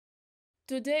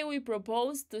Today we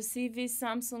propose to see this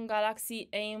Samsung Galaxy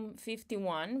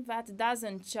M51 that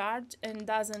doesn't charge and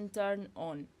doesn't turn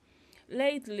on.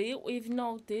 Lately, we've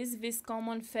noticed this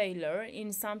common failure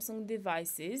in Samsung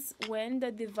devices when the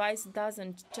device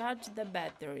doesn't charge the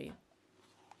battery.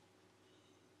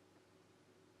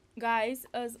 Guys,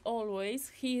 as always,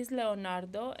 he is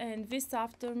Leonardo and this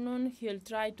afternoon he'll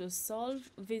try to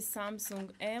solve this Samsung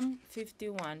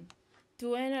M51.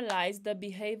 To analyze the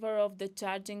behavior of the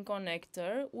charging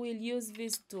connector, we'll use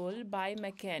this tool by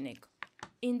Mechanic.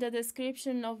 In the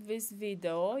description of this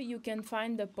video, you can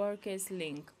find the purchase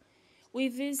link.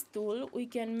 With this tool, we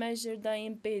can measure the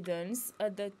impedance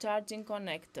at the charging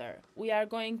connector. We are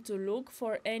going to look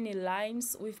for any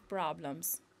lines with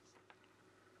problems.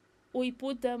 We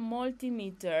put the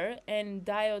multimeter in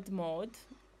diode mode,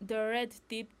 the red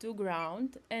tip to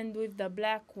ground, and with the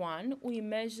black one, we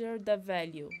measure the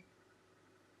value.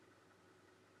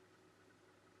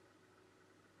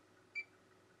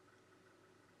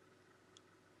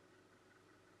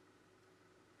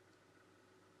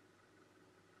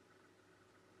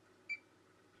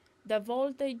 The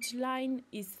voltage line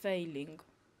is failing.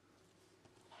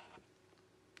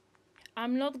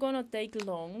 I'm not gonna take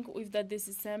long with the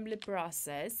disassembly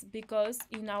process because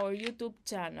in our YouTube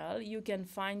channel you can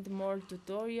find more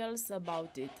tutorials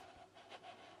about it.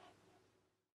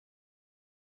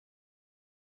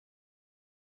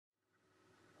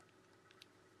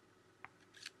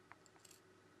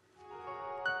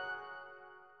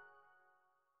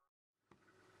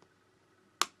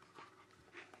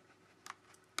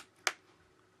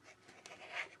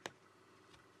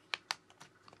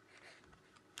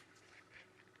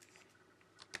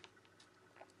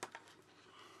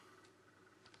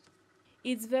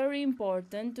 It's very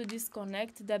important to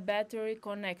disconnect the battery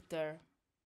connector.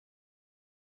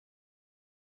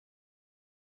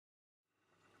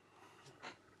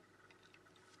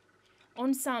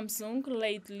 On Samsung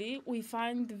lately we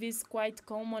find this quite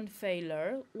common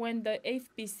failure when the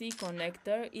FPC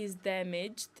connector is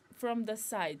damaged from the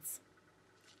sides.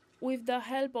 With the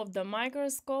help of the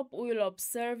microscope we'll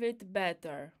observe it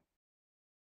better.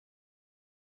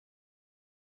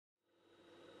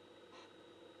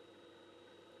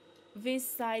 This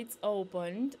side's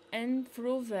opened and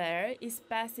through there is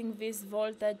passing this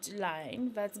voltage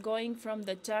line that's going from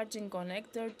the charging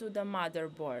connector to the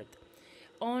motherboard.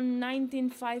 On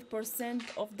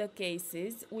 95% of the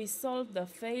cases, we solve the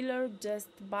failure just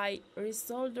by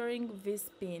resoldering these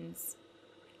pins.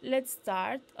 Let's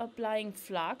start applying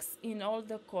flux in all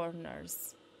the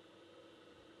corners.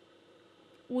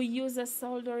 We use a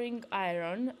soldering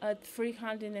iron at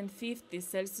 350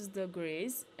 Celsius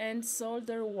degrees and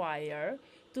solder wire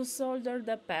to solder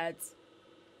the pads.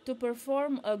 To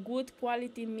perform a good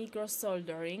quality micro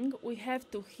soldering, we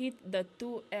have to hit the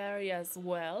two areas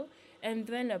well and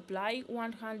then apply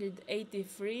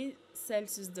 183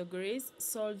 Celsius degrees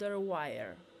solder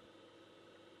wire.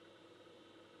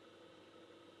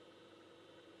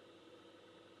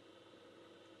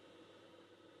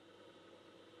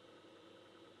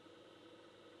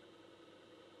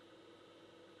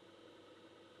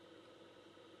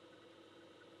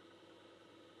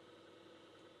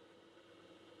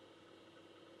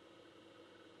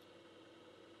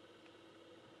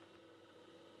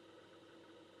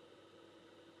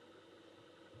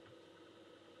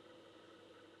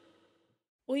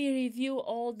 We review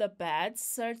all the pads,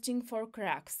 searching for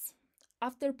cracks.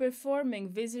 After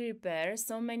performing this repair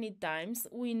so many times,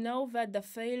 we know that the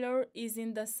failure is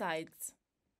in the sides.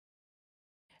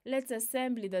 Let's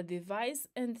assemble the device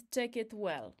and check it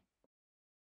well.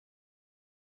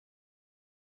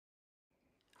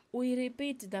 We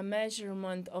repeat the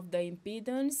measurement of the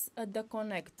impedance at the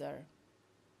connector.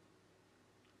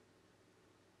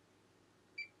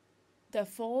 The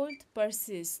fault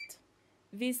persists.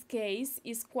 This case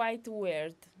is quite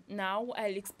weird. Now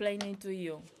I'll explain it to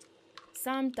you.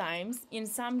 Sometimes, in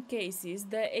some cases,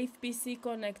 the FPC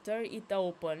connector it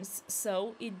opens,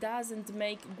 so it doesn't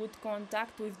make good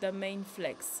contact with the main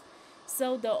flex.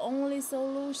 So the only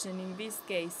solution in these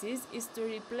cases is to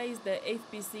replace the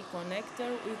FPC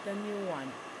connector with a new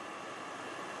one.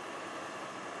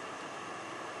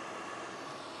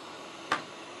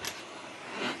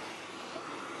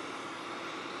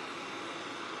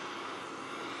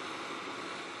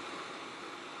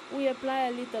 We apply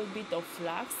a little bit of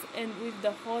flux and with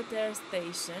the hot air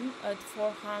station at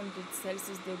 400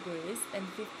 Celsius degrees and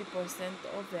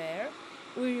 50% of air,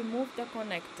 we remove the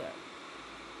connector.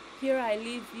 Here I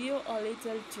leave you a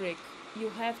little trick. You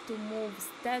have to move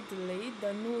steadily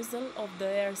the nozzle of the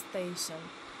air station.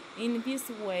 In this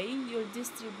way, you'll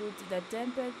distribute the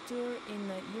temperature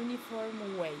in a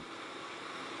uniform way.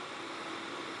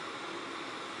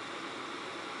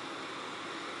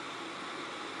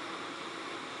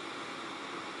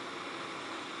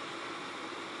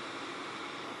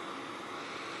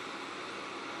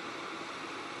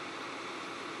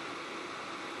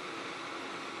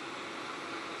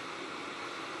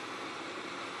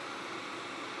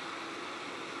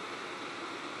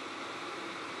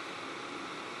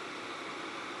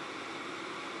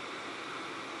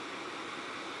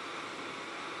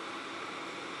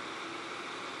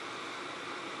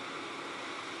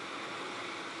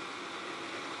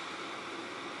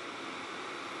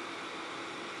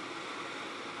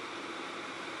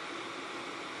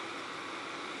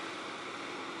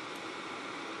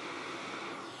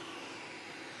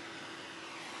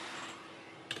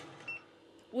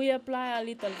 We apply a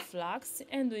little flux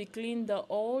and we clean the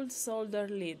old solder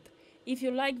lid. If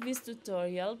you like this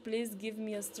tutorial, please give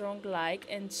me a strong like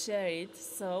and share it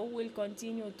so we'll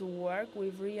continue to work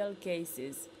with real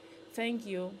cases. Thank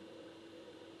you.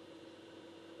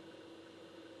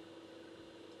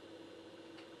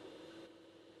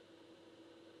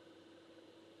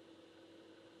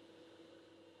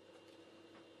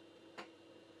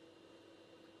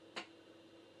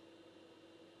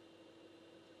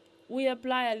 We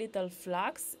apply a little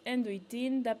flux and we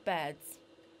thin the pads.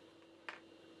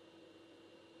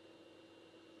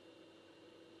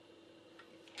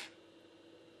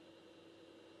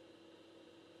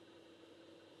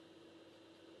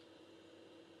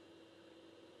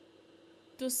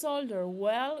 To solder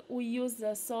well, we use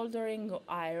the soldering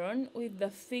iron with the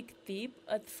thick tip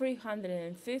at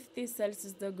 350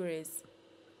 Celsius degrees.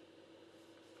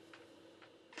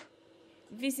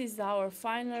 This is our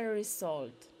final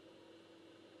result.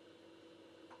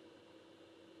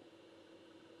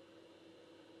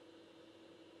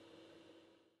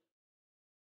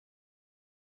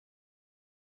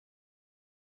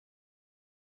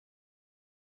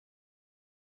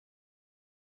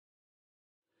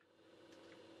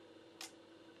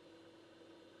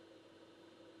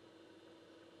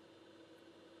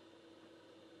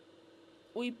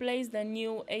 We place the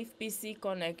new FPC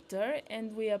connector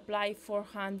and we apply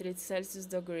 400 Celsius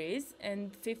degrees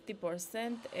and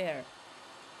 50% air.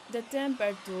 The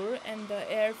temperature and the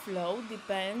airflow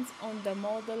depends on the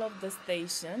model of the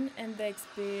station and the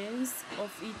experience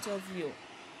of each of you.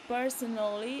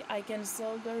 Personally, I can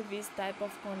solder this type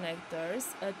of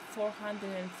connectors at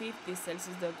 450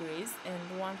 Celsius degrees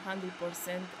and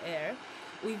 100% air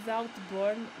without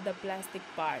burn the plastic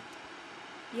part.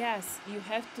 Yes, you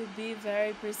have to be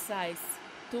very precise.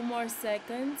 2 more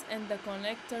seconds and the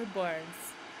connector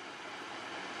burns.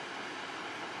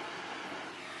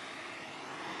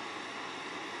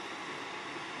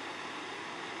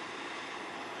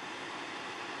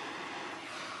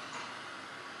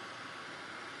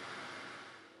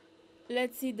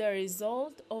 Let's see the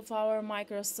result of our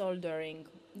micro soldering.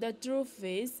 The truth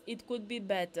is, it could be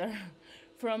better.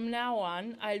 From now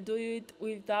on, I'll do it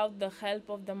without the help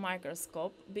of the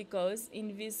microscope because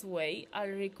in this way I'll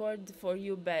record for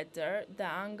you better the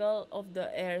angle of the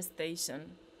air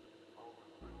station.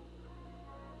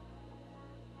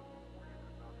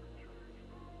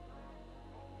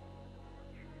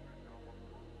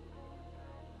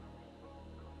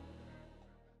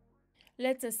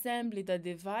 Let's assemble the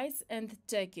device and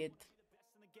check it.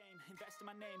 Invest in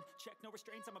my name, check no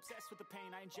restraints, I'm obsessed with the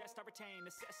pain. I ingest, I retain,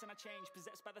 assess and I change.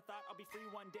 Possessed by the thought I'll be free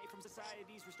one day from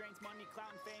society's restraints. Money, clout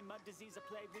and fame, mud, disease, a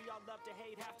plague. We all love to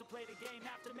hate, have to play the game,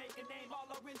 have to make a name. All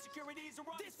our insecurities are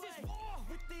on display. This is war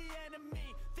with the enemy,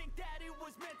 think that it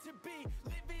was meant to be.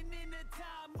 Living in a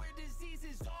time where disease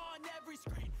is on every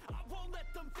screen. I won't let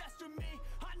them fester me,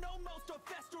 I know most are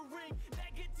festering.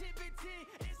 Negativity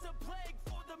is a plague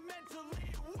for the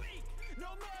mentally weak.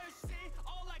 No mercy,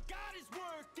 all I got is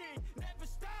working. Never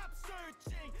stop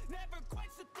searching, never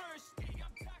quench the thirsty.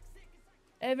 I'm toxic.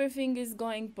 Everything is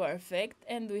going perfect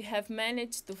and we have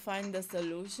managed to find the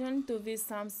solution to this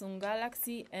Samsung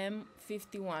Galaxy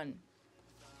M51.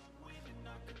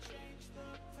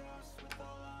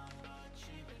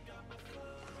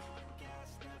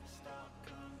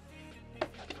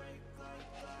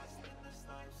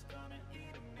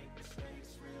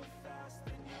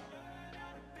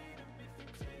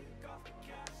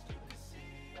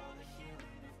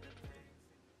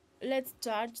 Let's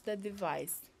charge the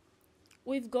device.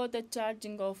 We've got a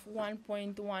charging of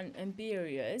 1.1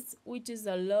 amperes, which is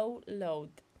a low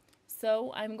load.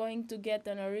 So I'm going to get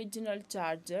an original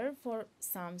charger for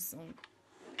Samsung.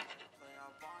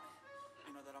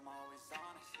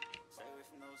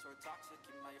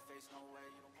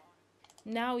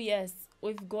 Now yes,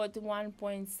 we've got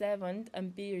 1.7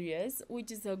 amperes,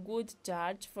 which is a good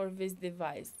charge for this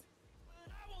device.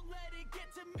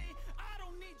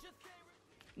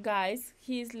 Guys,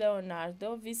 here's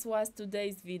Leonardo. This was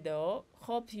today's video.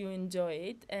 Hope you enjoy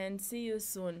it and see you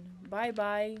soon. Bye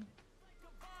bye.